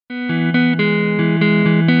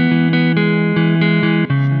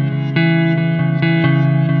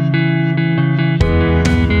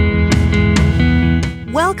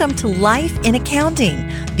Welcome to Life in Accounting,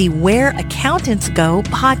 the Where Accountants Go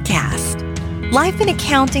podcast. Life in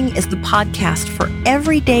Accounting is the podcast for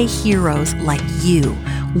everyday heroes like you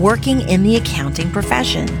working in the accounting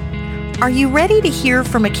profession. Are you ready to hear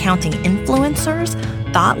from accounting influencers,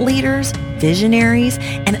 thought leaders, visionaries,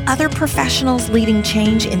 and other professionals leading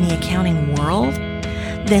change in the accounting world?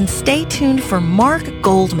 Then stay tuned for Mark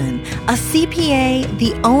Goldman, a CPA,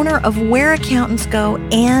 the owner of Where Accountants Go,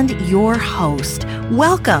 and your host.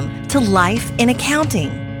 Welcome to Life in Accounting.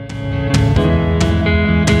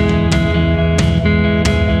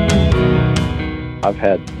 I've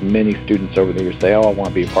had many students over the years say, I want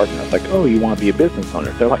to be a partner. I was like, oh, you want to be a business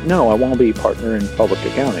owner? They're like, no, I want to be a partner in public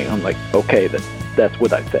accounting. I'm like, okay, that's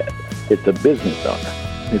what I said. It's a business owner.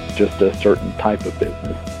 It's just a certain type of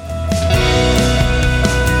business.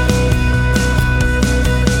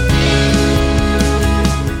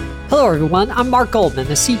 Hello, everyone. I'm Mark Goldman,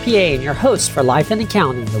 the CPA, and your host for Life in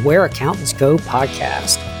Accounting, the Where Accountants Go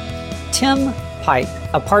podcast. Tim Pike,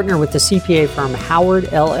 a partner with the CPA firm Howard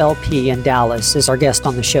LLP in Dallas, is our guest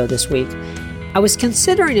on the show this week. I was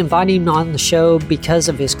considering inviting him on the show because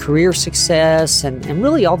of his career success and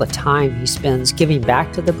really all the time he spends giving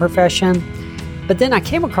back to the profession. But then I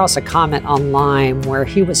came across a comment online where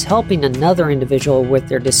he was helping another individual with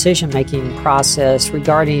their decision-making process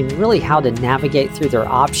regarding really how to navigate through their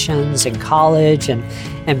options in college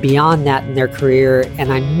and beyond that in their career,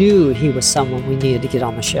 and I knew he was someone we needed to get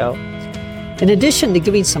on the show. In addition to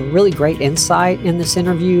giving some really great insight in this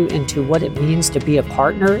interview into what it means to be a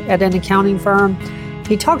partner at an accounting firm,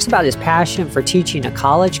 he talks about his passion for teaching a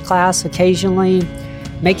college class occasionally,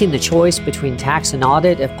 making the choice between tax and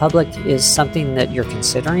audit if public is something that you're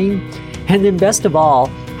considering, and then best of all,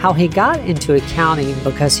 how he got into accounting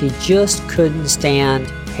because he just couldn't stand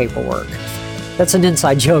paperwork. That's an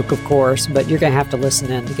inside joke, of course, but you're going to have to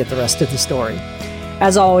listen in to get the rest of the story.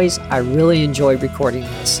 As always, I really enjoyed recording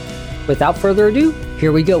this. Without further ado,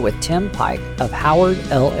 here we go with Tim Pike of Howard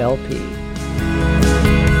LLP.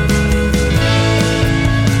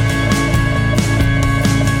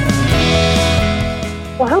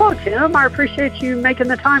 Well, hello, Tim. I appreciate you making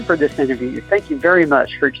the time for this interview. Thank you very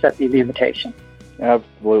much for accepting the invitation.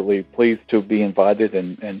 Absolutely. Pleased to be invited,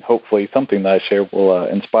 and hopefully something that I share will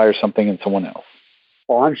inspire something in someone else.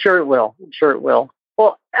 Well, I'm sure it will.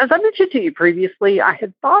 Well, as I mentioned to you previously, I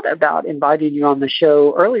had thought about inviting you on the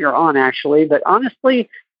show earlier on, actually, but honestly,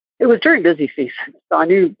 it was during busy season, so I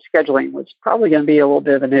knew scheduling was probably going to be a little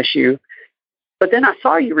bit of an issue. But then I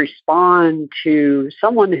saw you respond to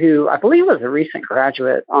someone who I believe was a recent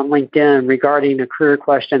graduate on LinkedIn regarding a career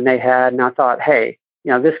question they had. And I thought, hey,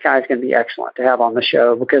 this guy's going to be excellent to have on the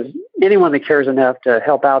show because anyone that cares enough to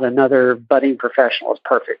help out another budding professional is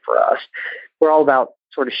perfect for us. We're all about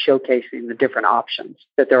sort of showcasing the different options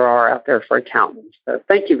that there are out there for accountants. So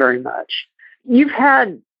thank you very much. You've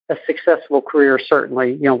had a successful career,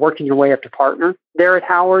 certainly, working your way up to partner there at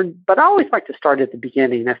Howard. But I always like to start at the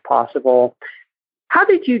beginning if possible. How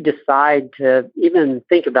did you decide to even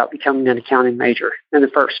think about becoming an accounting major in the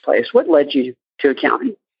first place? What led you to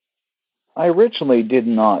accounting? I originally did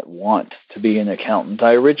not want to be an accountant.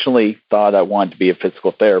 I originally thought I wanted to be a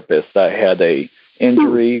physical therapist. I had a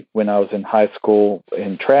injury when I was in high school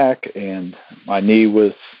in track, and my knee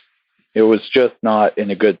was just not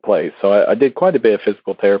in a good place. So I did quite a bit of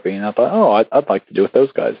physical therapy, and I thought, I'd like to do what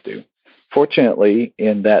those guys do. Fortunately,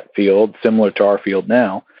 in that field, similar to our field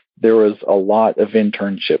now, there was a lot of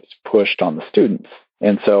internships pushed on the students.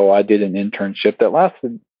 And so I did an internship that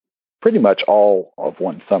lasted pretty much all of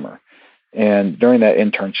one summer. And during that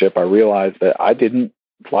internship, I realized that I didn't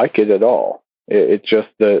like it at all. It just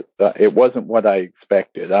that it wasn't what I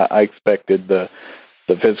expected. I expected the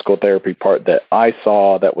physical therapy part that I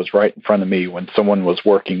saw that was right in front of me when someone was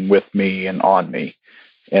working with me and on me.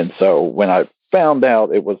 And so when I found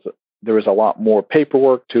out there was a lot more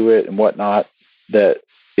paperwork to it and whatnot, that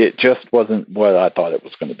it just wasn't what I thought it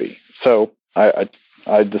was going to be. So I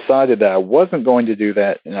decided that I wasn't going to do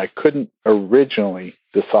that, and I couldn't originally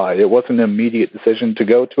decide. It wasn't an immediate decision to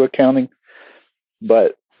go to accounting,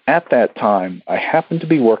 but at that time, I happened to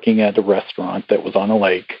be working at a restaurant that was on a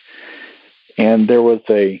lake, and there was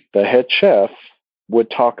the head chef would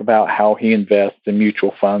talk about how he invests in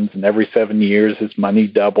mutual funds, and every 7 years his money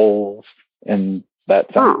doubles, and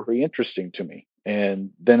that sounded pretty interesting to me. And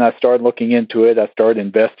then I started looking into it. I started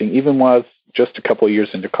investing. Even when I was just a couple of years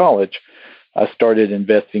into college, I started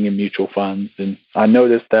investing in mutual funds. And I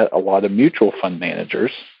noticed that a lot of mutual fund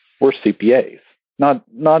managers were CPAs. Not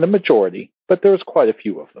a majority, but there was quite a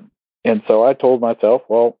few of them. And so I told myself,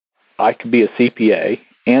 well, I could be a CPA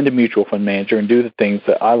and a mutual fund manager and do the things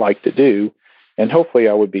that I like to do, and hopefully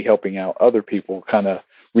I would be helping out other people kind of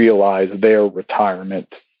realize their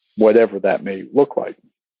retirement, whatever that may look like.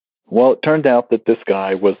 Well, it turned out that this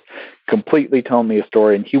guy was completely telling me a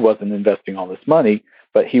story, and he wasn't investing all this money,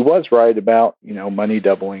 but he was right about, money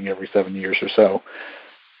doubling every 7 years or so.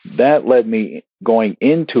 That led me going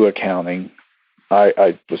into accounting.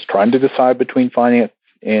 I was trying to decide between finance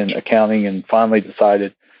and accounting, and finally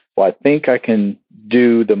decided, well, I think I can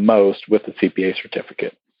do the most with the CPA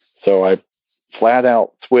certificate. So I flat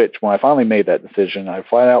out switched. When I finally made that decision, I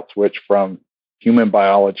flat out switched from human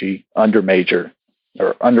biology undergraduate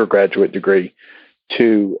degree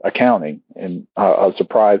to accounting. And I was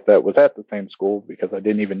surprised that was at the same school because I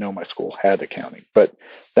didn't even know my school had accounting. But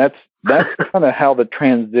that's kind of how the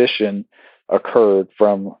transition occurred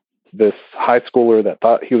from this high schooler that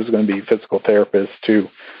thought he was going to be a physical therapist to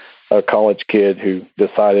a college kid who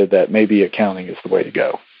decided that maybe accounting is the way to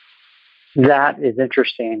go. That is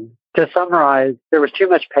interesting. To summarize, there was too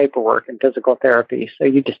much paperwork in physical therapy, so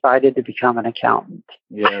you decided to become an accountant.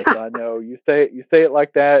 Yes, I know. You say it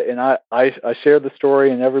like that, and I share the story,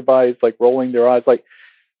 and everybody's like rolling their eyes, like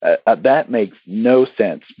that makes no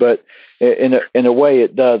sense. But in a way,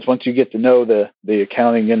 it does. Once you get to know the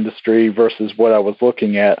accounting industry versus what I was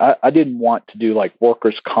looking at, I didn't want to do like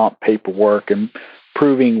workers' comp paperwork and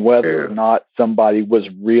proving whether or not somebody was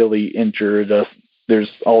really injured. There's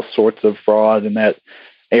all sorts of fraud in that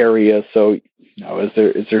area. So, is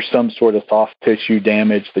there some sort of soft tissue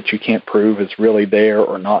damage that you can't prove is really there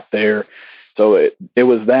or not there? So it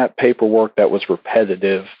was that paperwork that was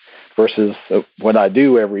repetitive versus what I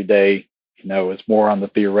do every day, is more on the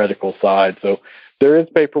theoretical side. So there is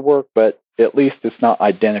paperwork, but at least it's not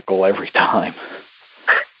identical every time.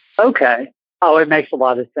 Okay. Oh, it makes a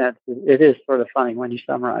lot of sense. It is sort of funny when you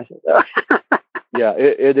summarize it, though. Yeah,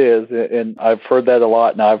 it is. And I've heard that a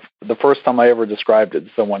lot. And the first time I ever described it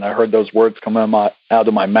to someone, I heard those words come out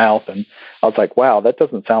of my mouth. And I was like, wow, that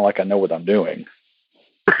doesn't sound like I know what I'm doing.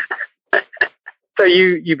 So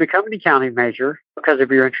you become an accounting major because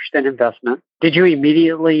of your interest in investment. Did you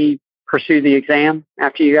immediately pursue the exam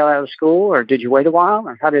after you got out of school, or did you wait a while,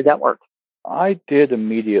 or how did that work? I did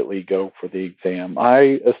immediately go for the exam.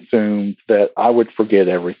 I assumed that I would forget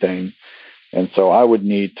everything. And so I would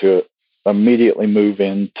need to immediately move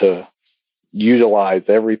in to utilize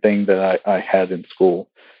everything that I had in school.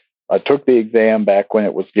 I took the exam back when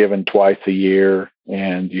it was given twice a year,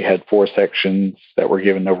 and you had 4 sections that were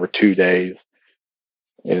given over 2 days.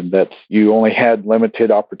 And you only had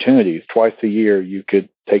limited opportunities. Twice a year you could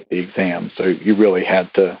take the exam. So you really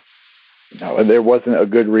had to, and there wasn't a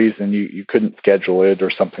good reason you couldn't schedule it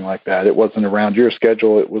or something like that. It wasn't around your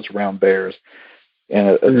schedule, it was around theirs.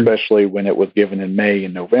 And especially when it was given in May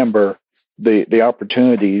and November, the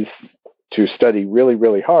opportunities to study really,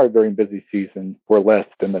 really hard during busy season were less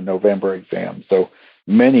than the November exam. So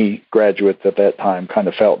many graduates at that time kind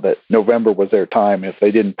of felt that November was their time. If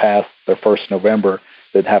they didn't pass their first November,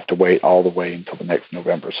 they'd have to wait all the way until the next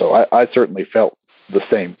November. So I certainly felt the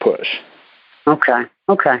same push. Okay.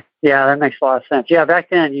 Yeah, that makes a lot of sense. Yeah, back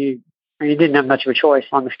then you didn't have much of a choice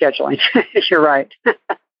on the scheduling. You're right.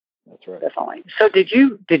 That's right. Definitely. So did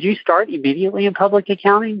you start immediately in public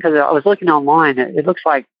accounting? Because I was looking online. It looks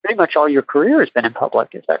like pretty much all your career has been in public.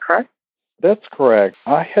 Is that correct? That's correct.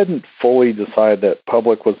 I hadn't fully decided that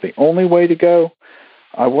public was the only way to go.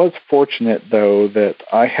 I was fortunate, though, that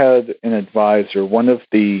I had an advisor. One of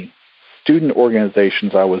the student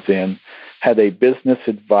organizations I was in had a business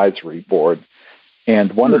advisory board,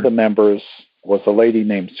 and one of the members was a lady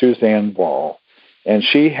named Suzanne Wall, and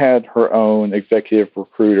she had her own executive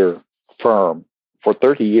recruiter firm for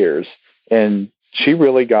 30 years, and she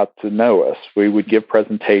really got to know us. We would give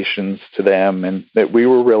presentations to them, and that we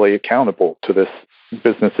were really accountable to this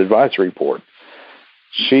business advisory board.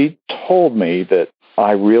 She told me that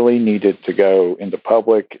I really needed to go into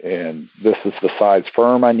public, and this is the size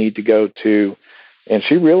firm I need to go to. And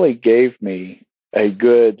she really gave me a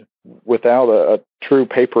good, without a true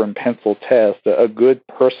paper and pencil test, a good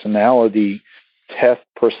personality test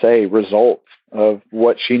per se, results of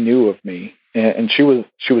what she knew of me. And she was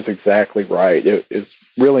exactly right. It's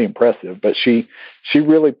really impressive. But she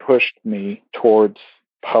really pushed me towards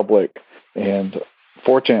public. And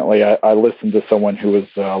fortunately, I listened to someone who was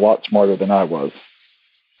a lot smarter than I was.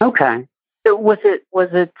 Okay. So was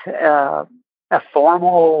it a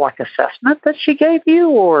formal assessment that she gave you,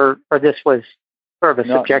 or this was sort of a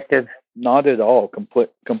subjective? Not at all.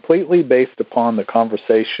 Completely based upon the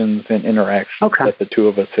conversations and interactions that the two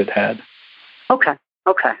of us had. Okay.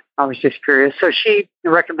 I was just curious. So she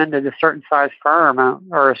recommended a certain size firm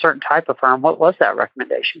or a certain type of firm. What was that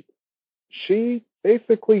recommendation? She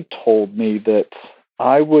basically told me that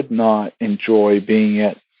I would not enjoy being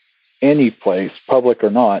at any place, public or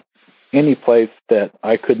not, any place that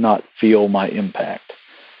I could not feel my impact.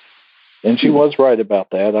 And she was right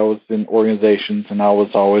about that. I was in organizations, and I was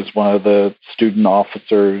always one of the student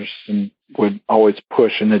officers and would always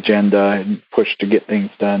push an agenda and push to get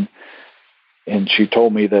things done. And she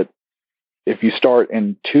told me that if you start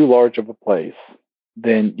in too large of a place,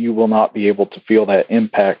 then you will not be able to feel that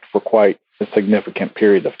impact for quite a significant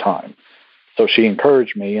period of time. So she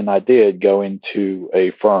encouraged me, and I did go into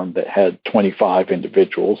a firm that had 25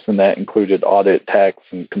 individuals, and that included audit, tax,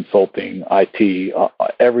 and consulting, IT,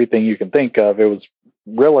 everything you can think of. It was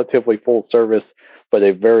relatively full service, but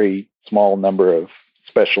a very small number of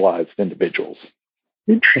specialized individuals.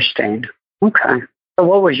 Interesting. Okay. So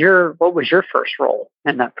what was your first role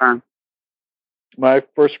in that firm? My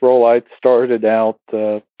first role, I started out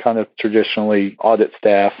kind of traditionally audit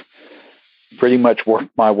staff. Pretty much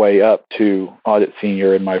worked my way up to audit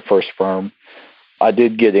senior in my first firm. I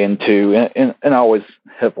did get into, and I always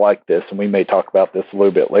have liked this, and we may talk about this a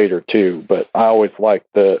little bit later too, but I always liked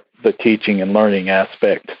the teaching and learning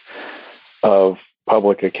aspect of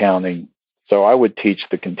public accounting. So I would teach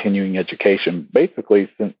the continuing education basically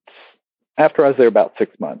since after I was there about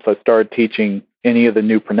 6 months. I started teaching any of the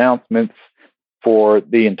new pronouncements for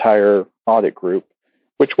the entire audit group,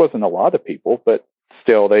 which wasn't a lot of people, but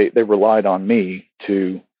still, they relied on me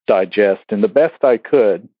to digest and the best I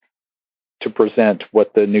could to present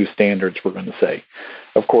what the new standards were going to say.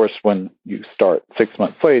 Of course, when you start 6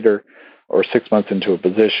 months later or 6 months into a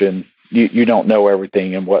position, you don't know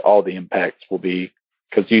everything and what all the impacts will be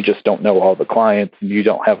because you just don't know all the clients and you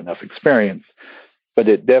don't have enough experience. But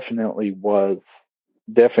it definitely was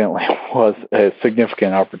a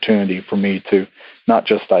significant opportunity for me to not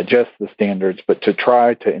just digest the standards, but to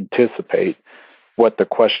try to anticipate what the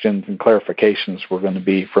questions and clarifications were going to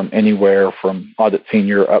be from anywhere from audit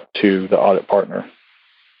senior up to the audit partner.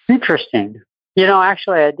 Interesting.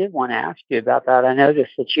 Actually, I did want to ask you about that. I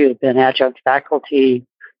noticed that you had been adjunct faculty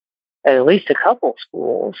at least a couple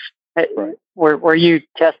schools. Right. Were you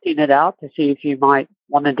testing it out to see if you might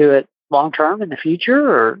want to do it long term in the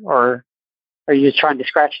future, or are you just trying to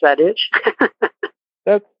scratch that itch?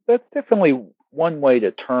 That's definitely one way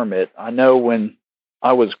to term it. I know when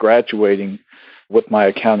I was graduating with my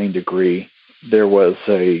accounting degree, there was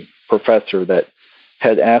a professor that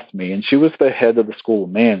had asked me, and she was the head of the School of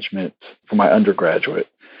Management for my undergraduate.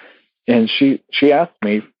 And she asked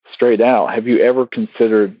me straight out, have you ever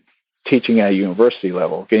considered teaching at a university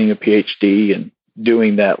level, getting a PhD and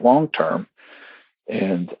doing that long term?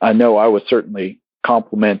 And I know I was certainly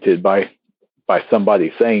complimented by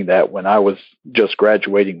somebody saying that when I was just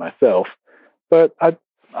graduating myself, but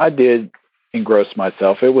I did engross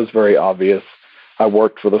myself. It was very obvious. I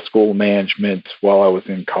worked for the School of Management while I was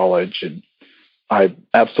in college, and I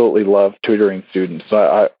absolutely loved tutoring students.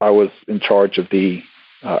 I was in charge of the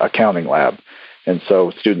accounting lab, and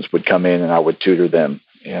so students would come in and I would tutor them.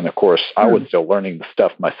 And of course, I was still learning the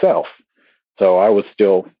stuff myself. So I was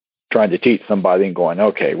still trying to teach somebody and going,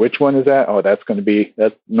 okay, which one is that? Oh, that's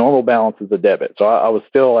normal balance is a debit. So I was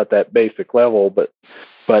still at that basic level, but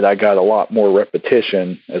I got a lot more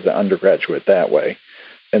repetition as an undergraduate that way.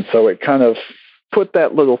 And so it kind of put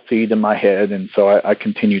that little seed in my head. And so I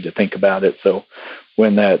continued to think about it. So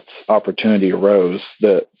when that opportunity arose,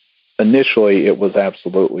 initially it was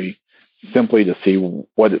absolutely simply to see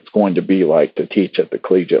what it's going to be like to teach at the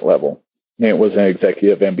collegiate level. And it was an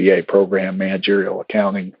executive MBA program, managerial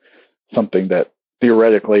accounting, something that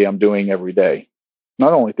theoretically I'm doing every day.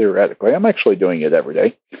 Not only theoretically, I'm actually doing it every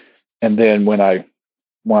day. And then when I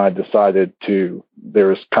decided there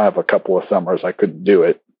was kind of a couple of summers I couldn't do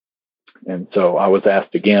it. And so I was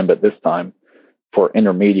asked again, but this time for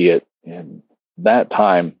intermediate. And that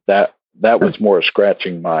time, that was more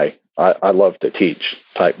scratching my, I love to teach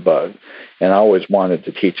type bug. And I always wanted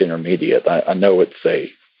to teach intermediate. I know it's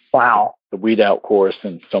a weed out course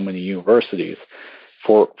in so many universities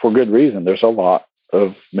for good reason. There's a lot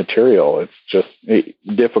of material. It's just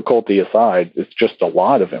difficulty aside, it's just a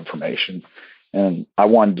lot of information. And I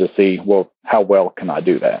wanted to see, well, how well can I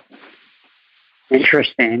do that?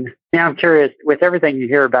 Interesting. Now I'm curious, with everything you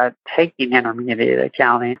hear about taking intermediate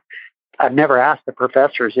accounting, I've never asked the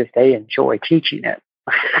professors if they enjoy teaching it.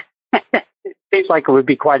 It seems like it would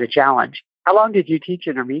be quite a challenge. How long did you teach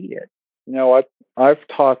intermediate? I've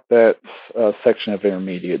taught that section of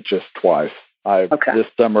intermediate just twice. This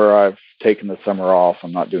summer, I've taken the summer off.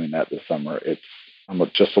 I'm not doing that this summer. I'm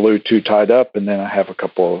just a little too tied up, and then I have a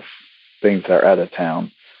couple of things that are out of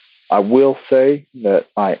town. I will say that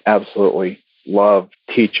I absolutely love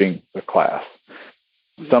teaching the class.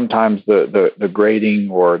 Sometimes the grading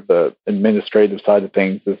or the administrative side of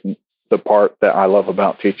things isn't the part that I love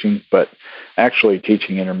about teaching, but actually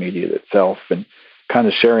teaching intermediate itself and kind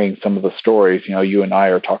of sharing some of the stories. You and I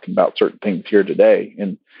are talking about certain things here today,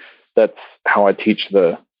 and that's how I teach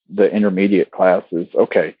the intermediate classes.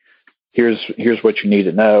 Okay, here's what you need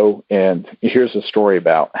to know, and here's a story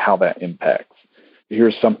about how that impacts.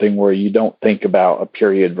 Here's something where you don't think about a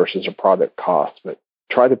period versus a product cost, but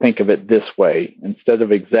try to think of it this way. Instead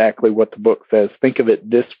of exactly what the book says, think of it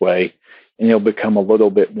this way, and it'll become a little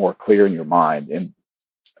bit more clear in your mind. And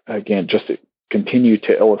again, just to continue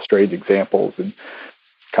to illustrate examples and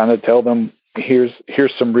kind of tell them, here's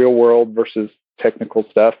some real world versus technical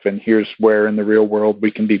stuff, and here's where in the real world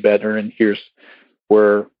we can be better, and here's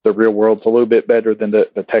where the real world's a little bit better than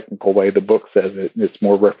the technical way the book says it. It's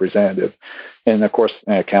more representative. And of course,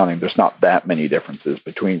 in accounting, there's not that many differences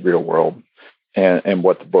between real world and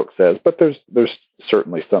what the book says, but there's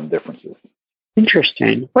certainly some differences.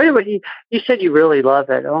 Interesting. You said you really love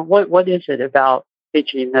it. What is it about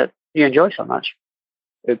teaching that you enjoy so much?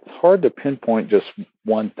 It's hard to pinpoint just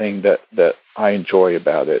one thing that I enjoy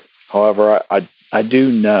about it. However, I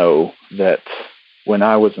do know that when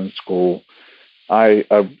I was in school,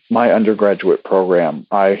 my undergraduate program,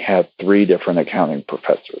 I had 3 different accounting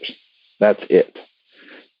professors. That's it.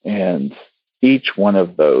 And each one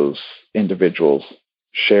of those individuals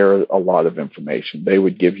shared a lot of information. They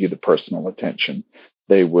would give you the personal attention.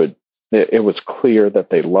 It was clear that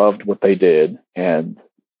they loved what they did. And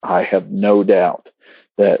I have no doubt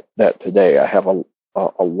that today I have a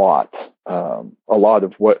lot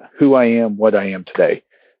of who I am, what I am today,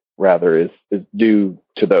 rather is due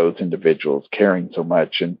to those individuals caring so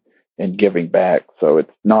much and giving back. So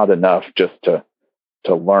it's not enough just to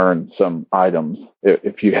learn some items.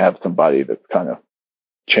 If you have somebody that's kind of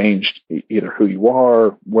changed either who you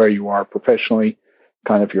are, where you are professionally,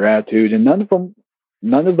 kind of your attitude, and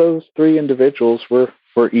none of those 3 individuals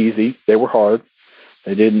were easy. They were hard.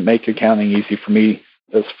 They didn't make accounting easy for me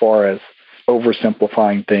as far as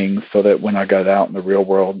oversimplifying things so that when I got out in the real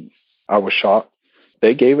world, I was shocked.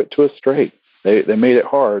 They gave it to us straight. They made it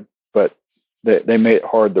hard, but they made it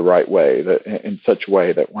hard the right way, in such a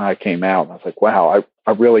way that when I came out, I was like, wow,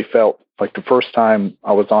 I really felt like the first time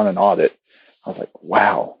I was on an audit, I was like,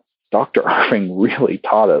 wow, Dr. Irving really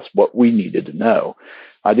taught us what we needed to know.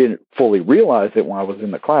 I didn't fully realize it when I was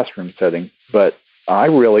in the classroom setting, but I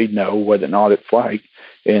really know what an audit's like,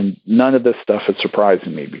 and none of this stuff is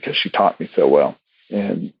surprising me because she taught me so well.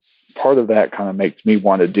 And part of that kind of makes me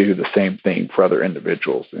want to do the same thing for other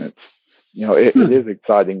individuals. And it's, it is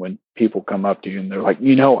exciting when people come up to you and they're like,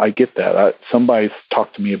 I get that. Somebody's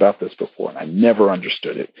talked to me about this before and I never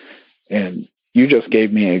understood it. And you just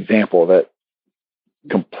gave me an example that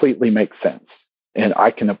completely makes sense and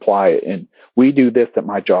I can apply it. And we do this at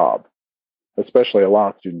my job, especially a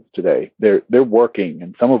lot of students today. They're working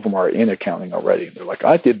and some of them are in accounting already. They're like,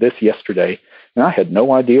 I did this yesterday and I had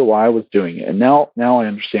no idea why I was doing it. And now I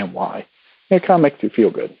understand why. And it kind of makes you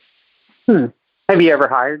feel good. Have you ever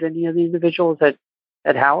hired any of the individuals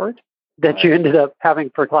at Howard that you ended up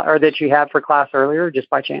having for class, or that you had for class earlier, just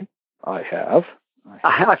by chance? I have.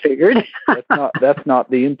 I figured. that's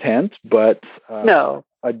not the intent, but no.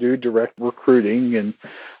 I do direct recruiting and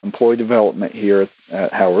employee development here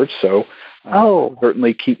at Howard, so I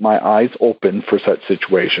certainly keep my eyes open for such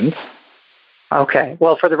situations. Okay.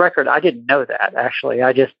 Well, for the record, I didn't know that, actually.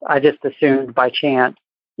 I just assumed by chance,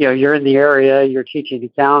 you're in the area, you're teaching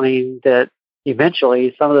accounting, that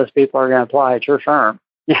eventually some of those people are going to apply at your firm.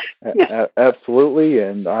 Absolutely,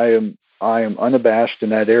 and I am unabashed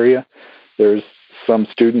in that area. There's some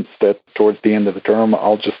students that towards the end of the term,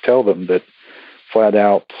 I'll just tell them that flat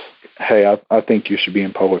out, hey, I think you should be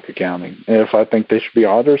in public accounting. And if I think they should be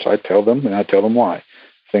auditors, I tell them, and I tell them why.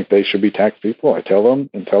 I think they should be tax people, I tell them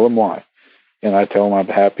and tell them why. And I tell them I'm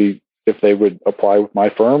happy if they would apply with my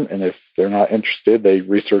firm, and if they're not interested, they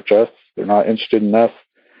research us. They're not interested in us,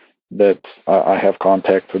 that I have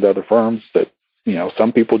contacts with other firms that,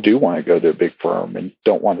 some people do want to go to a big firm and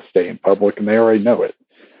don't want to stay in public, and they already know it.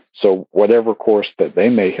 So whatever course that they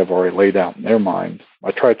may have already laid out in their mind,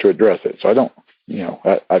 I try to address it. So I don't,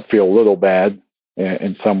 I feel a little bad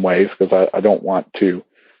in some ways because I don't want to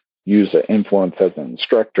use an influence as an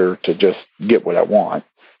instructor to just get what I want,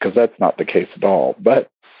 because that's not the case at all. But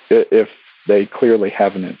if they clearly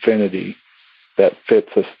have an affinity that fits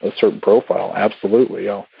a certain profile, absolutely,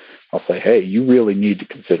 I'll say, hey, you really need to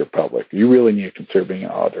consider public. You really need to consider being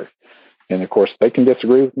an auditor. And of course, they can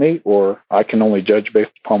disagree with me, or I can only judge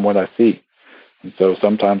based upon what I see. And so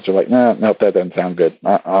sometimes they're like, no, that doesn't sound good.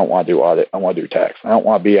 I don't want to do audit. I want to do tax. I don't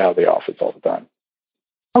want to be out of the office all the time.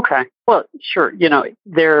 Okay. Well, sure.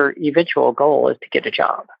 Their eventual goal is to get a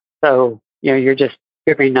job. So, you're just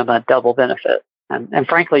giving them a double benefit. And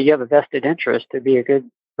frankly, you have a vested interest to be a good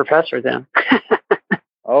professor then.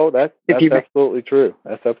 Oh, that's absolutely true.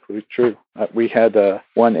 That's absolutely true. We had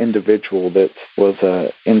one individual that was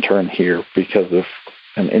an intern here because of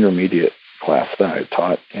an intermediate class that I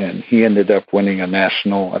taught, and he ended up winning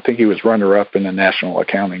I think he was runner-up in a national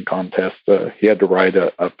accounting contest. He had to write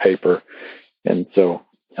a paper, and so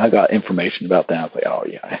I got information about that. I was like, oh,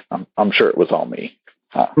 yeah, I'm sure it was all me.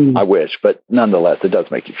 I wish, but nonetheless, it does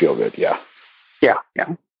make you feel good, yeah.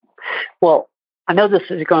 Yeah. Well, I know this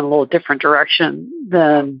is going a little different direction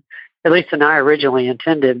than at least than I originally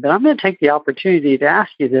intended, but I'm going to take the opportunity to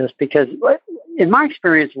ask you this because in my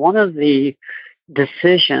experience, one of the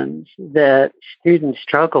decisions that students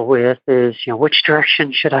struggle with is, which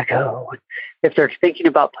direction should I go? If they're thinking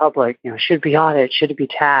about public, should it be audit, should it be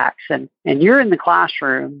tax? And you're in the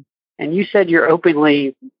classroom and you said you're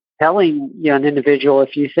openly telling an individual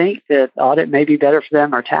if you think that audit may be better for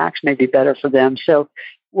them or tax may be better for them. So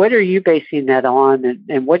what are you basing that on,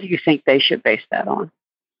 and what do you think they should base that on?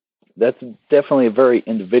 That's definitely a very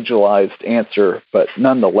individualized answer, but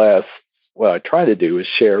nonetheless, what I try to do is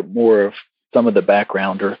share more of some of the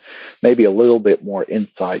background or maybe a little bit more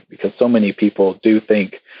insight, because so many people do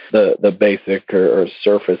think the basic or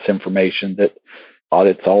surface information that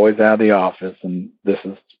audit's always out of the office and this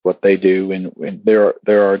is what they do. And there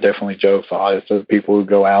are definitely jokes. Audits are people who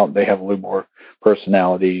go out and they have a little more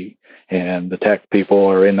personality, and the tax people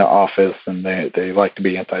are in the office and they like to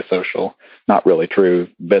be antisocial. Not really true.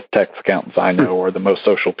 Best tax accountants I know are the most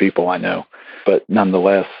social people I know. But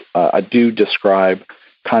nonetheless, I do describe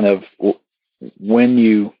kind of when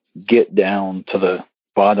you get down to the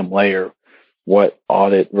bottom layer, what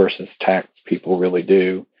audit versus tax people really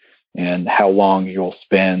do and how long you'll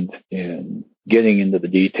spend in getting into the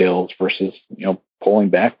details versus, pulling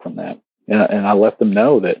back from that. And I let them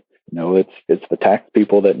know that, it's the tax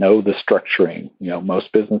people that know the structuring.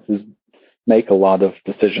 Most businesses make a lot of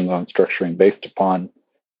decisions on structuring based upon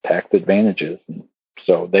tax advantages. And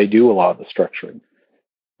so they do a lot of the structuring.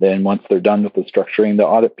 Then once they're done with the structuring, the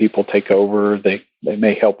audit people take over. They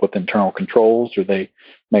may help with internal controls, or they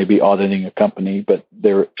may be auditing a company, but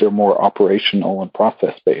they're more operational and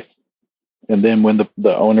process-based. And then when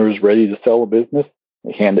the owner is ready to sell a business,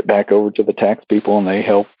 they hand it back over to the tax people, and they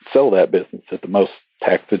help sell that business at the most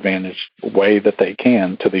tax-advantaged way that they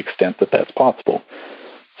can, to the extent that that's possible.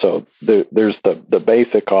 So there's the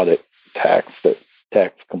basic audit tax, that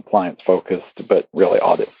tax compliance focused, but really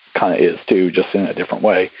audit kind of is too, just in a different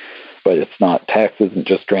way. But it's not, tax isn't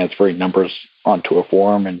just transferring numbers onto a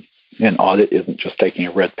form, and audit isn't just taking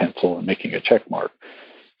a red pencil and making a check mark.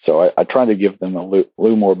 So I try to give them a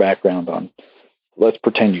little more background on, let's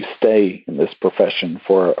pretend you stay in this profession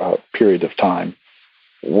for a period of time.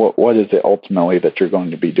 What is it ultimately that you're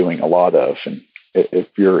going to be doing a lot of? And if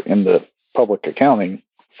you're in the public accounting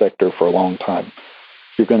sector for a long time,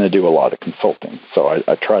 you're going to do a lot of consulting. So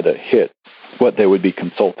I try to hit what they would be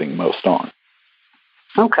consulting most on.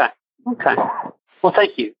 Okay. Well,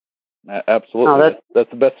 thank you. Absolutely. No, that's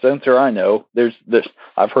the best answer I know.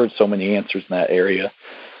 I've heard so many answers in that area.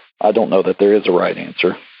 I don't know that there is a right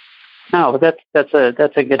answer. No, but that's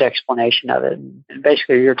a good explanation of it. And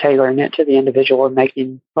basically, you're tailoring it to the individual and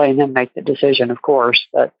letting them make the decision, of course.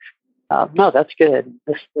 But no, that's good.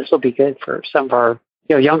 This will be good for some of our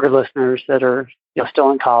younger listeners that are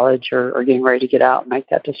still in college or getting ready to get out and make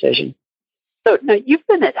that decision. So now you've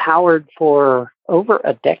been at Howard for over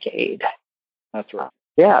a decade. That's right.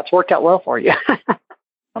 Yeah, it's worked out well for you.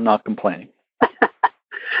 I'm not complaining.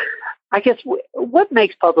 I guess what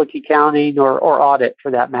makes public accounting or audit,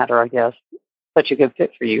 for that matter, I guess, such a good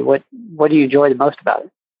fit for you? What do you enjoy the most about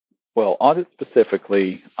it? Well, audit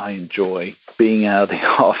specifically, I enjoy being out of the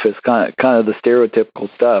office, kind of the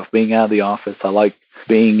stereotypical stuff. Being out of the office, I like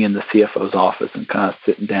being in the CFO's office and kind of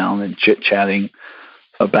sitting down and chit-chatting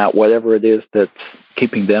about whatever it is that's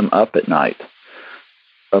keeping them up at night.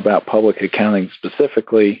 About public accounting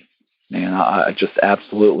specifically, man, I just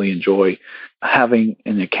absolutely enjoy having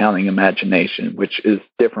an accounting imagination, which is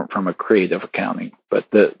different from a creative accounting. But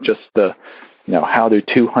how do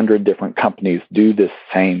 200 different companies do this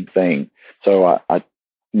same thing? So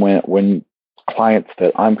when clients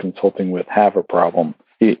that I'm consulting with have a problem,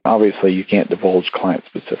 obviously you can't divulge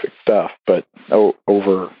client-specific stuff, but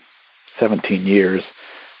over 17 years,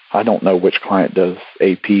 I don't know which client does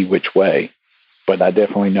AP which way, but I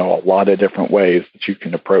definitely know a lot of different ways that you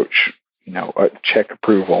can approach, a check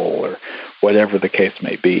approval or whatever the case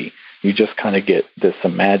may be. you just kind of get this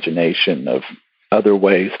imagination of other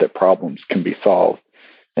ways that problems can be solved.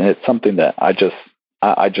 And it's something that I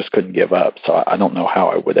just couldn't give up. So I don't know how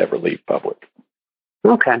I would ever leave public.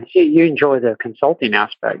 Okay. So you enjoy the consulting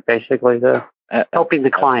aspect, basically the helping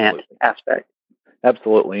the client aspect.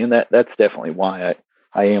 Absolutely. And that's definitely why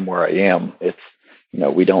I am where I am. It's,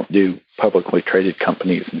 we don't do publicly traded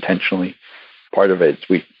companies intentionally. Part of it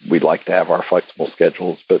is we'd like to have our flexible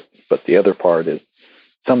schedules, but the other part is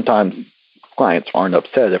sometimes clients aren't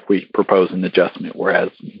upset if we propose an adjustment, whereas,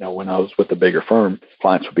 when I was with a bigger firm,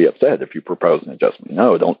 clients would be upset if you propose an adjustment.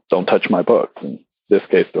 No, don't touch my books. In this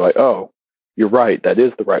case, they're like, oh, you're right. That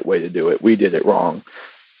is the right way to do it. We did it wrong.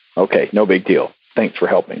 Okay, no big deal. Thanks for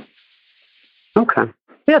helping. Okay.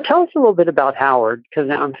 Yeah, tell us a little bit about Howard, because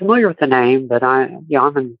I'm familiar with the name, but I'm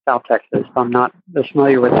in South Texas, so I'm not as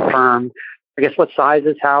familiar with the firm. I guess what size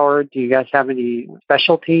is Howard? Do you guys have any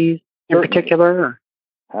specialties in particular?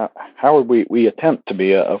 Howard, we attempt to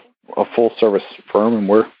be a full service firm, and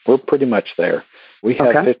we're pretty much there. We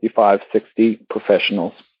have 55, 60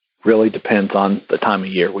 professionals. Really depends on the time of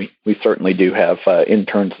year. We certainly do have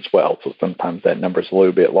interns as well, so sometimes that number is a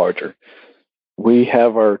little bit larger. We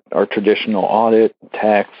have our traditional audit,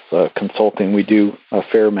 tax, consulting. We do a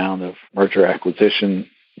fair amount of merger acquisition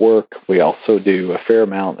work. We also do a fair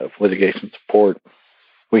amount of litigation support.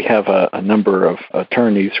 We have a number of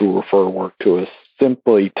attorneys who refer work to us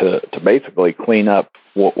simply to basically clean up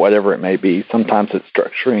whatever it may be. Sometimes it's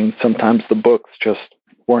structuring. Sometimes the books just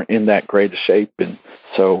weren't in that great a shape, and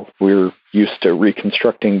so we're used to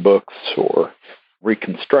reconstructing books or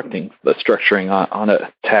reconstructing the structuring on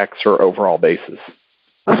a tax or overall basis.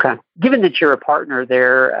 Okay. Given that you're a partner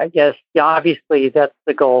there, I guess, obviously that's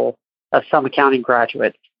the goal of some accounting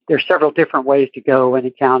graduates. There's several different ways to go in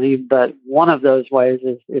accounting, but one of those ways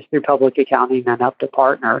is through public accounting and up to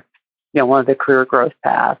partner, one of the career growth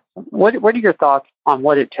paths. What are your thoughts on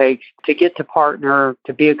what it takes to get to partner,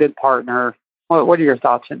 to be a good partner? What are your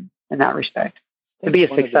thoughts in that respect? To be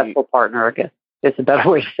a successful partner, I guess. It's a better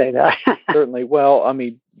way to say that. Certainly. Well,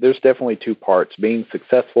 there's definitely two parts. Being a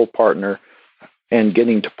successful partner and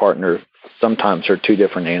getting to partner sometimes are two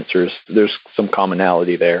different answers. There's some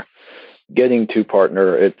commonality there. Getting to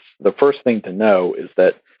partner, it's the first thing to know is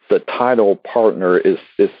that the title partner is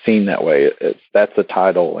seen that way. That's a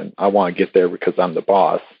title, and I want to get there because I'm the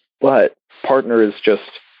boss. But partner is just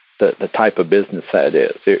the type of business that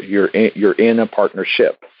it is. You're in a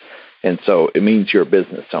partnership, and so it means you're a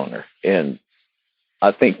business owner. And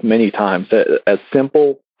I think many times, as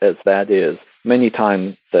simple as that is, many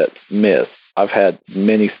times that's missed. I've had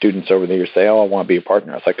many students over the years say, oh, I want to be a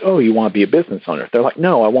partner. I was like, oh, you want to be a business owner? They're like,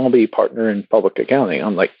 no, I want to be a partner in public accounting.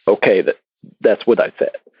 I'm like, okay, that's what I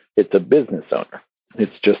said. It's a business owner.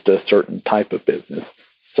 It's just a certain type of business.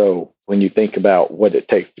 So when you think about what it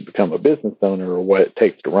takes to become a business owner or what it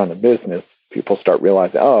takes to run a business, people start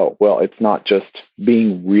realizing, oh, well, it's not just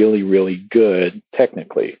being really, really good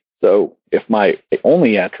technically. So if my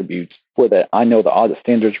only attributes were that I know the audit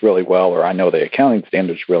standards really well or I know the accounting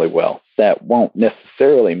standards really well, that won't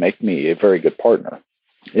necessarily make me a very good partner.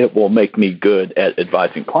 It will make me good at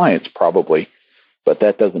advising clients probably, but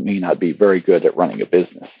that doesn't mean I'd be very good at running a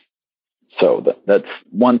business. So that's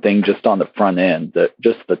one thing just on the front end, that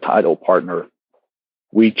just the title partner,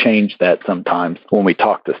 we change that sometimes when we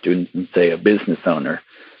talk to students and say a business owner.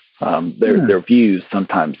 Their views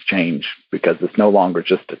sometimes change because it's no longer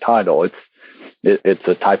just a title. It's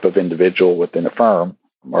a type of individual within a firm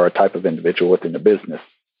or a type of individual within a business.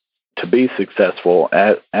 To be successful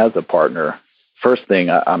as a partner, first thing,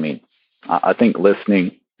 I think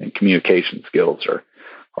listening and communication skills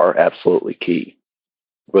are absolutely key.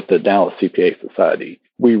 With the Dallas CPA Society,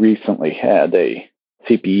 we recently had a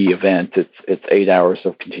CPE event. It's 8 hours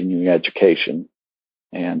of continuing education.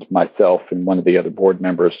 And myself and one of the other board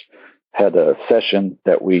members had a session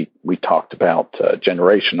that we talked about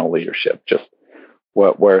generational leadership, just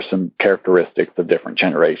what are some characteristics of different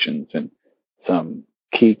generations and some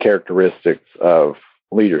key characteristics of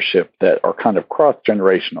leadership that are kind of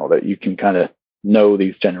cross-generational, that you can kind of know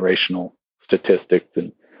these generational statistics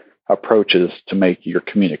and approaches to make your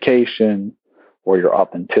communication or your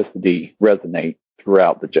authenticity resonate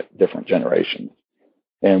throughout the different generations.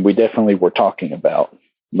 And we definitely were talking about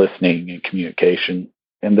listening and communication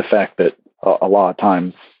and the fact that a lot of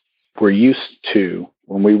times we're used to,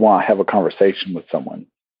 when we want to have a conversation with someone,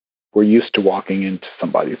 we're used to walking into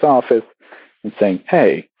somebody's office and saying,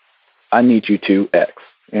 hey, I need you to X.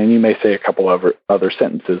 And you may say a couple of other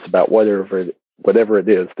sentences about whatever it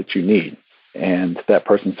is that you need. And that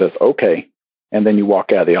person says, okay. And then you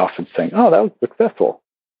walk out of the office saying, oh, that was successful.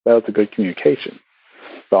 That was a good communication.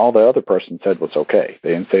 But all the other person said was okay. They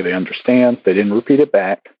didn't say they understand. They didn't repeat it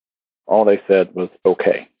back. All they said was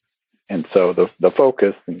okay. And so the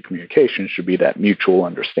focus in communication should be that mutual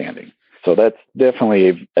understanding. So that's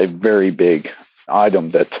definitely a very big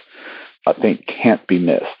item that I think can't be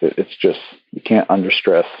missed. It's just, you can't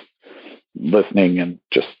understress listening and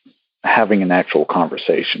just having an actual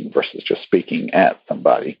conversation versus just speaking at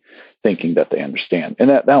somebody, thinking that they understand. And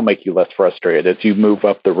that'll make you less frustrated as you move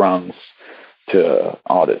up the rungs to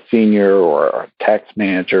audit senior or tax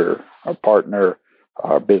manager or partner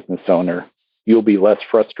or business owner. You'll be less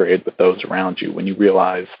frustrated with those around you when you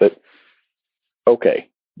realize that, okay,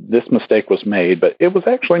 this mistake was made, but it was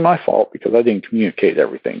actually my fault because I didn't communicate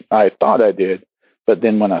everything. I thought I did, but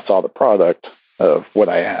then when I saw the product of what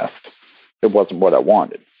I asked, it wasn't what I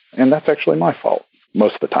wanted. And that's actually my fault.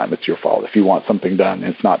 Most of the time, it's your fault. If you want something done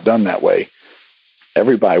and it's not done that way,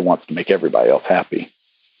 everybody wants to make everybody else happy.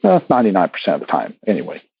 Well, 99% of the time,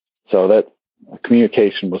 anyway. So that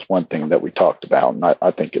communication was one thing that we talked about, and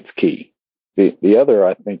I think it's key. The other,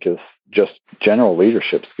 I think, is just general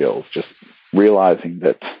leadership skills, just realizing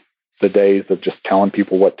that the days of just telling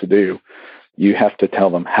people what to do, you have to tell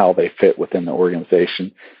them how they fit within the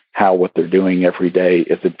organization, how what they're doing every day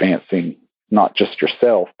is advancing not just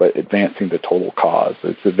yourself, but advancing the total cause.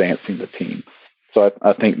 It's advancing the team. So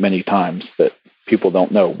I think many times that people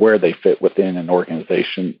don't know where they fit within an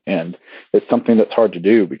organization, and it's something that's hard to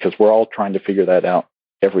do because we're all trying to figure that out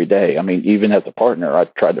every day. I mean, even as a partner, I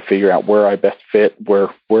try to figure out where I best fit, where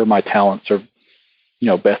my talents are,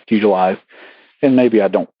 best utilized. And maybe I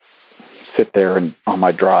don't sit there and on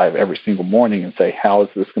my drive every single morning and say, how is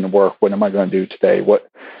this going to work? What am I going to do today?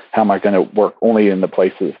 How am I going to work only in the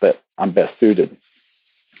places that I'm best suited?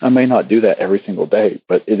 I may not do that every single day,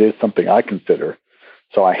 but it is something I consider.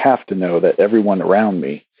 So I have to know that everyone around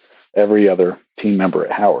me, every other team member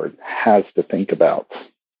at Howard, has to think about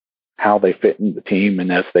how they fit in the team,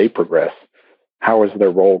 and as they progress, how is their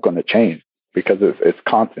role going to change? Because it's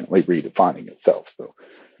constantly redefining itself. So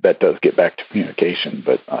that does get back to communication,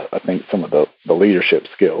 but I think some of the leadership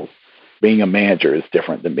skills, being a manager is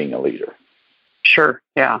different than being a leader. Sure.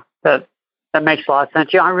 Yeah. That makes a lot of sense.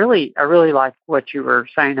 Yeah, I really like what you were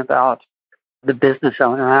saying about the business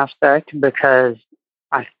owner aspect, because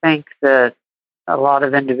I think that a lot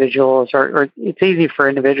of individuals, or it's easy for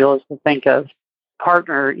individuals to think of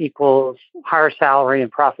partner equals higher salary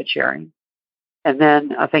and profit sharing. And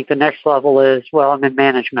then I think the next level is, well, I'm in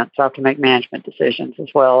management, so I have to make management decisions as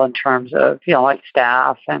well in terms of, like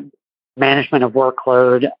staff and management of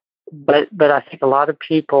workload. But I think a lot of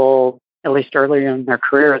people, at least earlier in their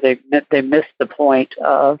career, they miss the point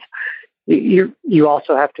of you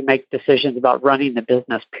also have to make decisions about running the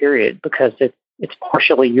business, period, because it's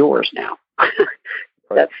partially yours now.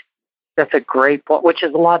 Right. That's a great point, which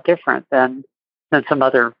is a lot different than some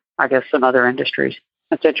other industries.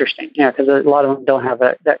 That's interesting. Yeah, because a lot of them don't have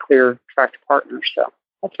that clear track to partners. So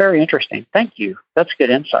that's very interesting. Thank you. That's good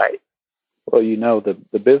insight. Well,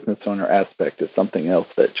 the business owner aspect is something else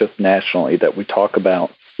that just nationally that we talk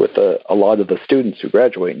about with a lot of the students who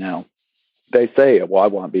graduate now. They say, well, I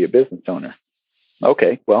want to be a business owner.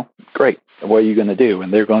 Okay, well, great. What are you going to do?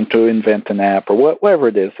 And they're going to invent an app or whatever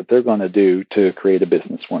it is that they're going to do to create a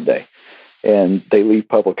business one day. And they leave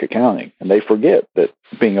public accounting, and they forget that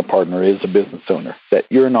being a partner is a business owner, that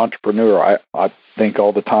you're an entrepreneur. I think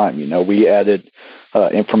all the time, we added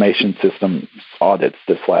information systems audits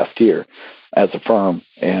this last year as a firm,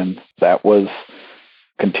 and that was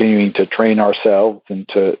continuing to train ourselves and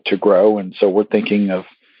to grow. And so we're thinking of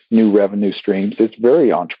new revenue streams. It's very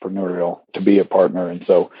entrepreneurial to be a partner. And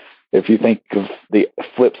so if you think of the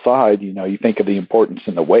flip side, you think of the importance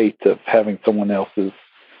and the weight of having someone else's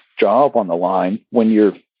job on the line when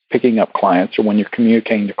you're picking up clients or when you're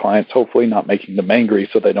communicating to clients, hopefully not making them angry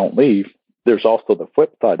so they don't leave. There's also the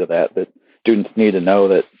flip side of that students need to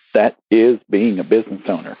know that is being a business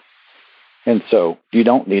owner. And so you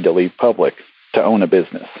don't need to leave public to own a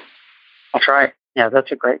business. That's right. Yeah,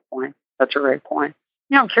 that's a great point.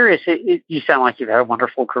 I'm curious. You sound like you've had a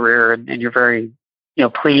wonderful career and you're very,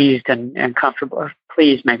 pleased and comfortable.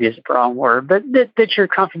 Pleased maybe is the wrong word, but that you're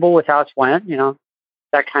comfortable with how it's went,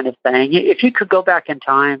 that kind of thing. If you could go back in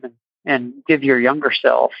time and give your younger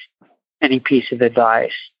self any piece of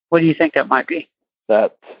advice, what do you think that might be?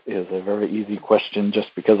 That is a very easy question just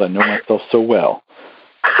because I know myself so well.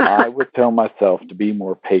 I would tell myself to be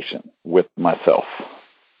more patient with myself.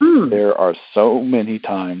 There are so many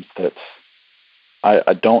times that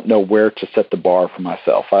I don't know where to set the bar for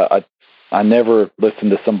myself. I never listen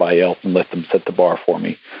to somebody else and let them set the bar for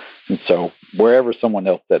me. And so wherever someone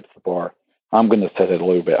else sets the bar, I'm going to set it a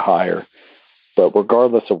little bit higher. But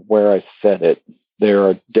regardless of where I set it, there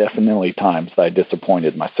are definitely times that I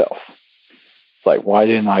disappointed myself. It's like, why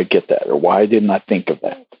didn't I get that? Or why didn't I think of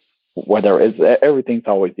that? Everything's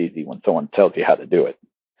always easy when someone tells you how to do it.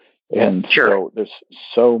 And so there's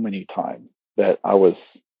so many times that I was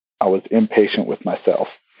impatient with myself.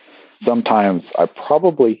 Sometimes I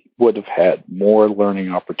probably would have had more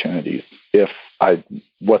learning opportunities if I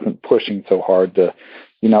wasn't pushing so hard to,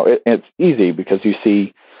 it's easy because you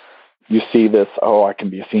see this, I can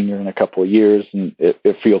be a senior in a couple of years, and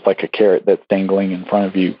it feels like a carrot that's dangling in front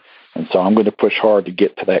of you. And so I'm going to push hard to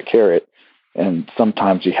get to that carrot. And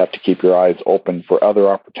sometimes you have to keep your eyes open for other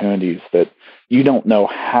opportunities that you don't know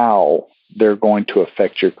how they're going to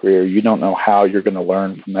affect your career. You don't know how you're going to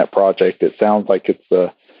learn from that project. It sounds like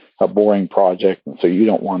it's a boring project, and so you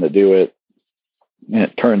don't want to do it. And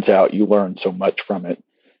it turns out you learn so much from it.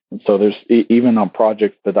 And so there's even on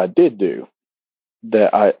projects that I did do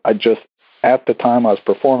that I just, at the time I was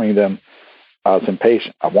performing them, I was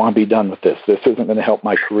impatient. I want to be done with this. This isn't going to help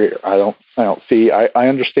my career. I don't see, I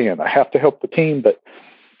understand. I have to help the team, but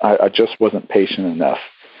I just wasn't patient enough,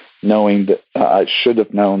 knowing that I should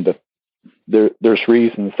have known that there's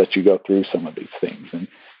reasons that you go through some of these things. And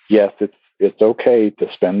yes, it's okay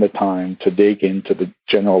to spend the time to dig into the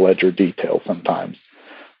general ledger details sometimes,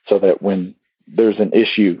 so that when there's an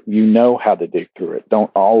issue, you know how to dig through it.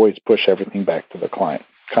 Don't always push everything back to the client.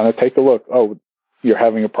 Kind of take a look. Oh, you're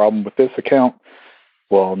having a problem with this account.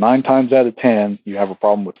 Well, 9 times out of 10, you have a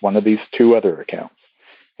problem with one of these 2 other accounts,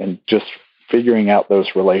 and just figuring out those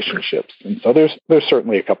relationships. And so there's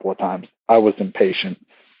certainly a couple of times I was impatient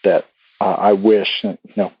that I wish,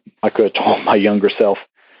 I could have told my younger self,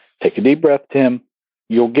 take a deep breath, Tim.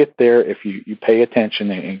 You'll get there if you pay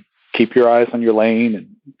attention and keep your eyes on your lane,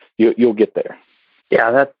 and you'll get there.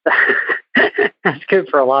 Yeah, that's good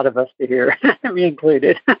for a lot of us to hear, me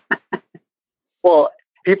included. Well,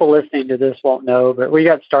 people listening to this won't know, but we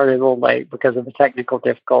got started a little late because of a technical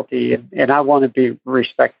difficulty, and I want to be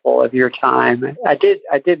respectful of your time. I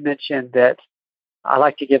did mention that I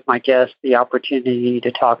like to give my guests the opportunity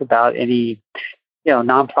to talk about any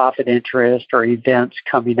nonprofit interest or events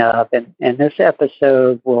coming up, and this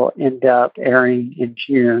episode will end up airing in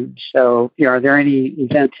June. So, are there any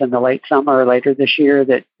events in the late summer or later this year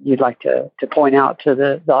that you'd like to point out to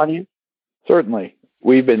the audience? Certainly.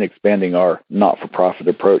 We've been expanding our not-for-profit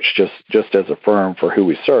approach just as a firm for who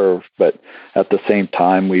we serve, but at the same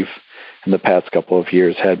time, we've, in the past couple of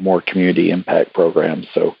years, had more community impact programs.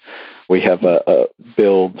 So we have a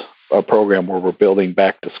program where we're building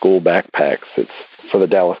back-to-school backpacks. It's for the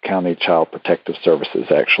Dallas County Child Protective Services,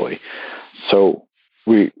 actually. So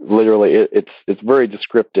we literally, it's very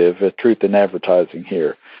descriptive, truth in advertising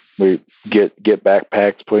here. We get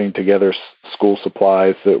backpacks, putting together school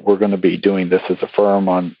supplies. That we're going to be doing this as a firm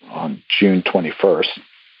on June 21st.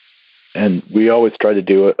 And we always try to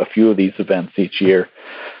do a few of these events each year,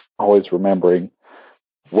 always remembering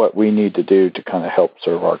what we need to do to kind of help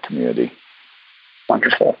serve our community.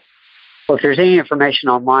 Wonderful. Well, if there's any information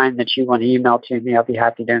online that you want to email to me, I'll be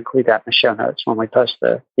happy to include that in the show notes when we post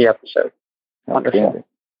the episode. Wonderful.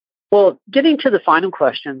 Well, getting to the final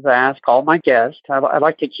questions I ask all my guests, I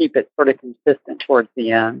like to keep it sort of consistent towards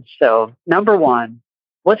the end. So, number 1,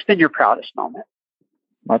 what's been your proudest moment?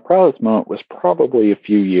 My proudest moment was probably a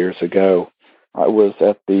few years ago. I was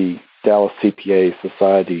at the Dallas CPA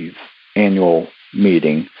Society's annual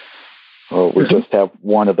meeting. We just have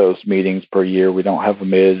one of those meetings per year. We don't have a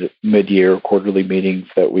mid-year quarterly meetings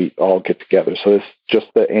that we all get together. So it's just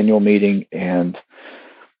the annual meeting, and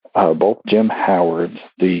both Jim Howard,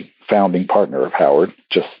 the founding partner of Howard,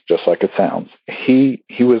 just like it sounds, he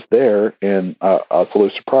was there, and I was a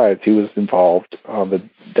little surprised. He was involved on the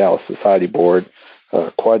Dallas Society board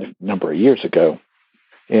quite a number of years ago,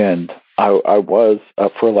 and I was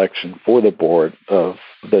up for election for the board of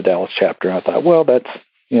the Dallas chapter. And I thought, well, that's,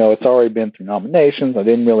 it's already been through nominations. I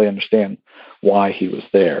didn't really understand why he was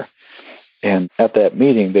there. And at that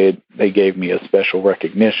meeting, they gave me a special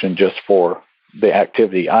recognition just for the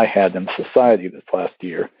activity I had in society this last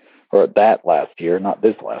year, or that last year, not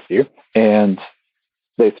this last year. And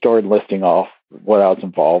they started listing off what I was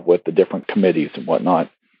involved with, the different committees and whatnot.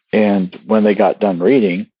 And when they got done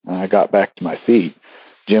reading, and I got back to my seat,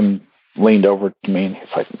 Jim leaned over to me and he's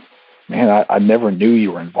like, man, I never knew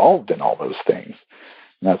you were involved in all those things.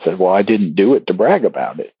 And I said, well, I didn't do it to brag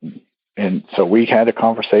about it. And so we had a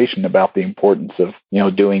conversation about the importance of,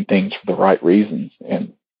 doing things for the right reasons.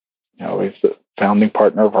 And, he's the founding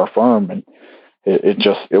partner of our firm, and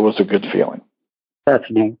it was a good feeling. That's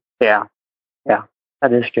neat. Yeah,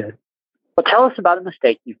 that is good. Well, tell us about a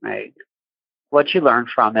mistake you've made, what you learned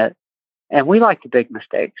from it, And we like the big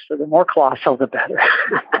mistakes, so the more colossal, the better.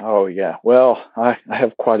 Oh, yeah. Well, I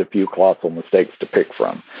have quite a few colossal mistakes to pick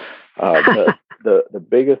from. The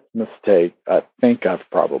biggest mistake I think I've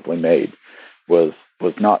probably made was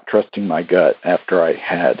not trusting my gut after I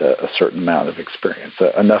had a certain amount of experience,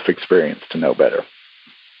 enough experience to know better.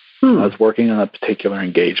 I was working on a particular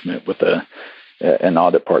engagement with an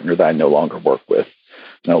audit partner that I no longer work with,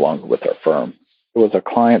 no longer with our firm. It was a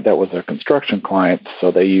client that was a construction client,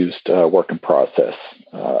 so they used work in process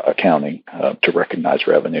accounting to recognize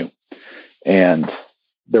revenue. And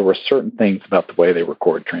there were certain things about the way they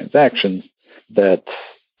record transactions that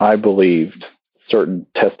I believed certain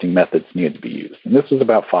testing methods needed to be used. And this was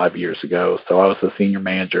about 5 years ago, so I was a senior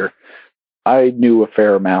manager. I knew a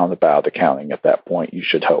fair amount about accounting at that point, you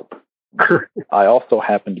should hope. I also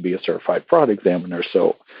happened to be a certified fraud examiner,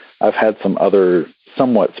 so I've had some other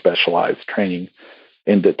somewhat specialized training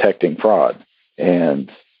in detecting fraud.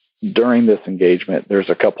 And during this engagement, there's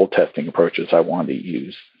a couple testing approaches I wanted to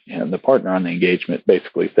use. And the partner on the engagement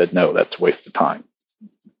basically said, no, that's a waste of time.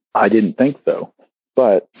 I didn't think so.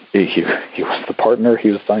 But he was the partner. He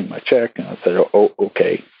was signing my check. And I said, oh,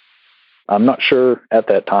 okay. I'm not sure at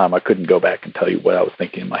that time. I couldn't go back and tell you what I was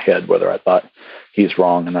thinking in my head, whether I thought he's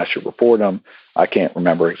wrong and I should report him. I can't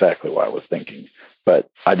remember exactly what I was thinking. But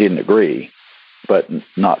I didn't agree, but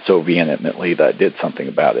not so vehemently that I did something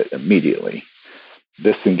about it immediately.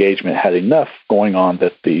 This engagement had enough going on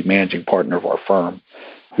that the managing partner of our firm,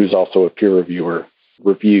 who's also a peer reviewer,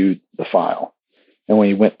 reviewed the file. And when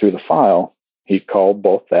he went through the file, he called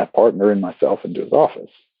both that partner and myself into his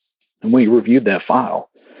office. And when he reviewed that file,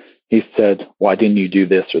 he said, why didn't you do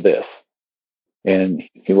this or this? And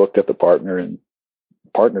he looked at the partner, and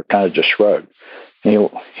the partner kind of just shrugged. And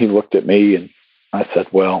he looked at me, and I said,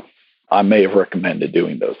 well, I may have recommended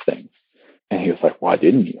doing those things. And he was like, why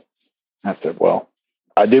didn't you? I said, well,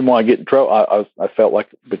 I didn't want to get in trouble. I felt like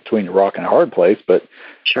between a rock and a hard place, but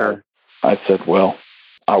sure. I said, well,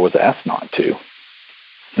 I was asked not to.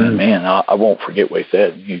 And man, I won't forget what he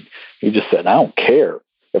said. He just said, I don't care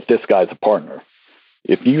if this guy's a partner.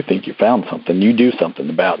 If you think you found something, you do something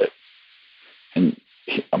about it. And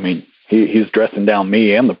he's dressing down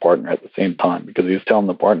me and the partner at the same time, because he was telling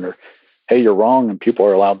the partner, hey, you're wrong, and people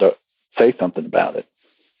are allowed to say something about it.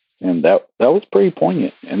 And that was pretty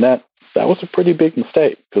poignant. And that was a pretty big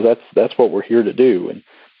mistake, because that's what we're here to do.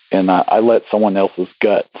 And I let someone else's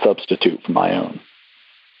gut substitute for my own.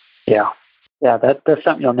 Yeah. Yeah, that's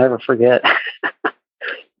something you'll never forget.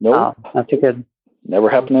 Nope. That's a good... Never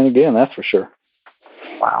happening again, that's for sure.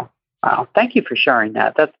 Wow. Thank you for sharing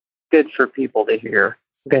that. That's good for people to hear.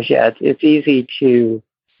 Because, yeah, it's easy to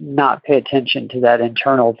not pay attention to that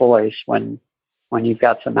internal voice when you've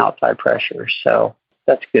got some outside pressure. So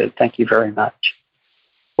that's good. Thank you very much.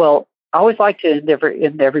 Well, I always like to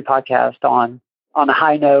end every podcast on a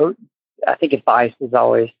high note. I think advice is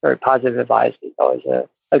always, very positive advice is always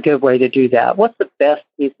a good way to do that. What's the best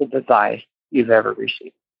piece of advice you've ever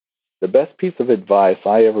received? The best piece of advice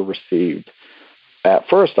I ever received, at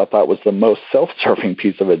first I thought was the most self-serving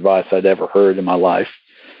piece of advice I'd ever heard in my life.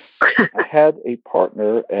 I had a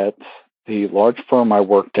partner at the large firm I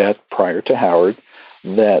worked at prior to Howard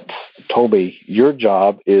that told me, your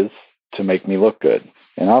job is to make me look good.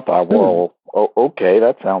 And I thought, well, okay,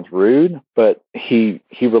 that sounds rude. But he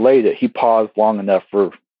relayed it. He paused long enough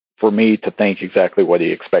for me to think exactly what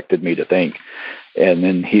he expected me to think. And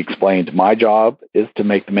then he explained, my job is to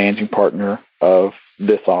make the managing partner of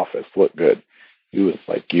this office look good. He was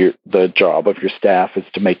like, the job of your staff is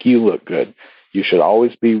to make you look good. You should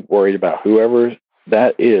always be worried about whoever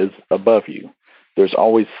that is above you. There's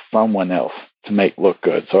always someone else to make look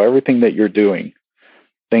good. So everything that you're doing,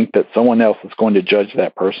 think that someone else is going to judge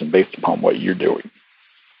that person based upon what you're doing.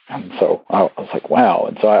 And so I was like, wow.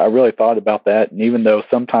 And so I really thought about that. And even though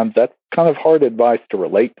sometimes that's kind of hard advice to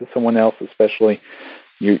relate to someone else, especially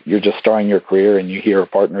you're just starting your career and you hear a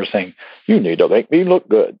partner saying, you need to make me look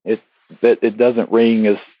good. It doesn't ring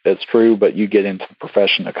as true, but you get into the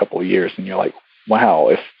profession a couple of years and you're like, wow,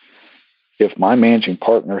 if my managing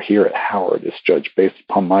partner here at Howard is judged based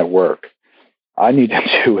upon my work, I need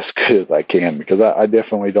to do as good as I can, because I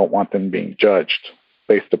definitely don't want them being judged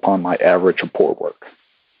based upon my average or poor work.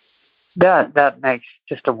 That makes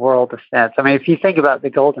just a world of sense. I mean, if you think about the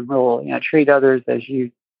golden rule, treat others as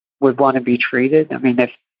you would want to be treated. I mean,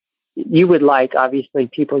 if you would like, obviously,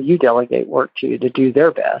 people you delegate work to do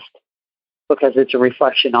their best, because it's a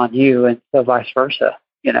reflection on you, and so vice versa,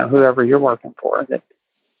 whoever you're working for.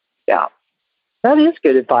 That is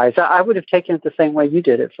good advice. I would have taken it the same way you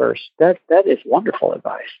did at first. That is wonderful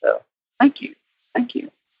advice. So thank you.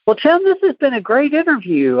 Well, Tim, this has been a great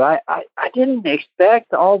interview. I didn't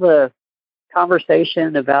expect all the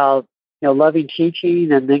conversation about, loving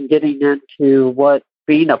teaching and then getting into what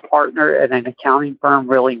being a partner at an accounting firm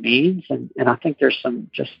really means. And I think there's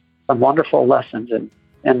some wonderful lessons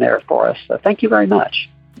in there for us. So thank you very much.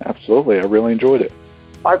 Absolutely. I really enjoyed it.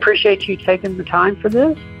 I appreciate you taking the time for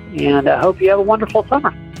this, and I hope you have a wonderful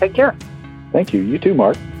summer. Take care. Thank you. You too,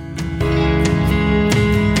 Mark.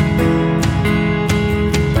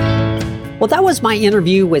 Well, that was my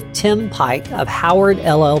interview with Tim Pike of Howard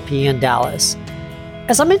LLP in Dallas.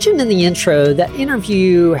 As I mentioned in the intro, that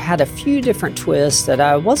interview had a few different twists that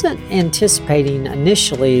I wasn't anticipating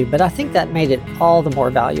initially, but I think that made it all the more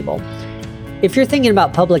valuable. If you're thinking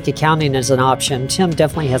about public accounting as an option, Tim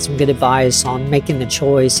definitely had some good advice on making the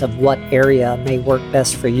choice of what area may work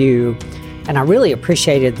best for you. And I really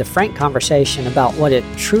appreciated the frank conversation about what it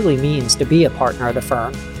truly means to be a partner at a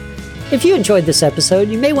firm. If you enjoyed this episode,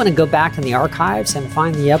 you may want to go back in the archives and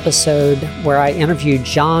find the episode where I interviewed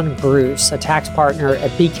John Bruce, a tax partner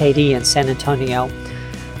at BKD in San Antonio.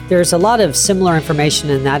 There's a lot of similar information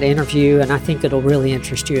in that interview, and I think it'll really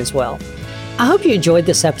interest you as well. I hope you enjoyed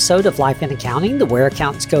this episode of Life in Accounting, the Where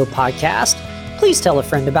Accountants Go podcast. Please tell a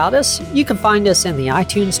friend about us. You can find us in the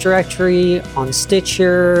iTunes directory, on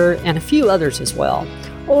Stitcher, and a few others as well.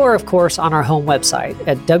 Or, of course, on our home website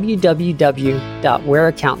at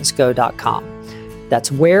www.whereaccountantsgo.com. That's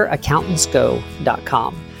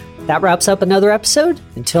whereaccountantsgo.com. That wraps up another episode.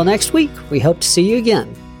 Until next week, we hope to see you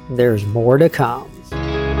again. There's more to come.